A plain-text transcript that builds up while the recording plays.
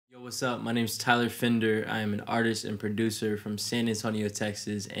What's up? My name is Tyler Fender. I am an artist and producer from San Antonio,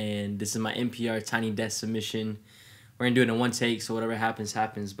 Texas, and this is my NPR Tiny Desk submission. We're gonna do it in one take, so whatever happens,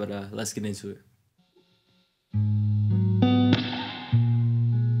 happens, but let's get into it.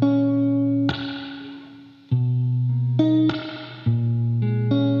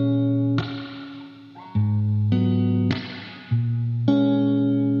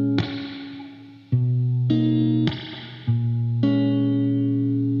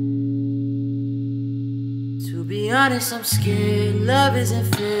 To be honest, I'm scared, love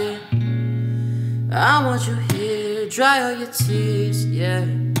isn't fair. I want you here, dry all your tears, yeah.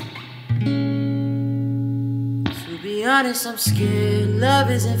 To be honest, I'm scared, love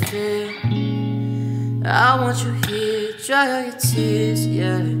isn't fair. I want you here, dry all your tears,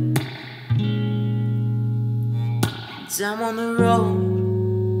 yeah. I'm on the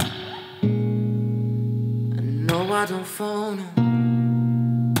road, I know I don't phone home.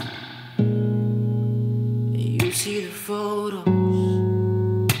 You see the photos,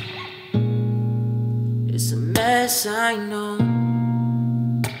 it's a mess, I know.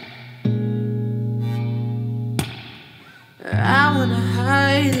 I wanna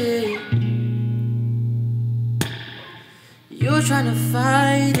hide it, you're trying to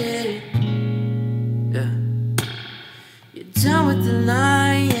fight it, yeah. You're done with the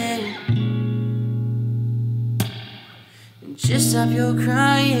lying, and just stop your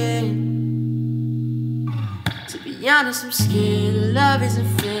crying. To be honest, I'm scared, love isn't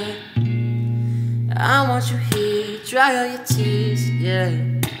fair. I want you here, dry all your tears, yeah.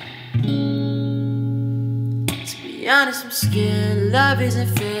 To be honest, I'm scared, love isn't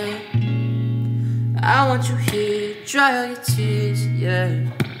fair. I want you here, dry all your tears, yeah.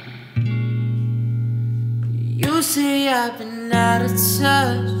 You say I've been out of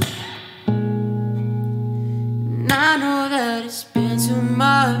touch, and I know that it's been too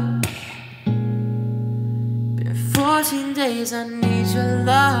much. 14 days, I need your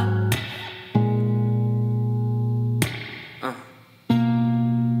love.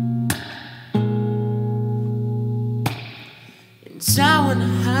 And I wanna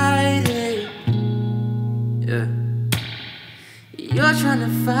hide it, yeah. You're trying to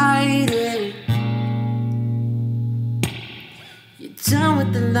fight it, you're done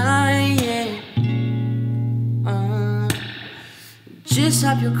with the lying, just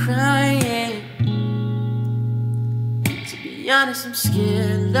stop your crying. To be honest, I'm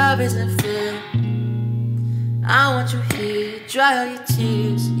scared, love isn't fair. I want you here, dry all your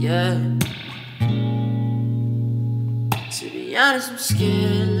tears, yeah. To be honest, I'm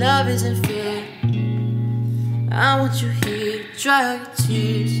scared, love isn't fair. I want you here, dry all your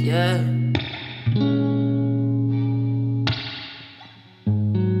tears, yeah.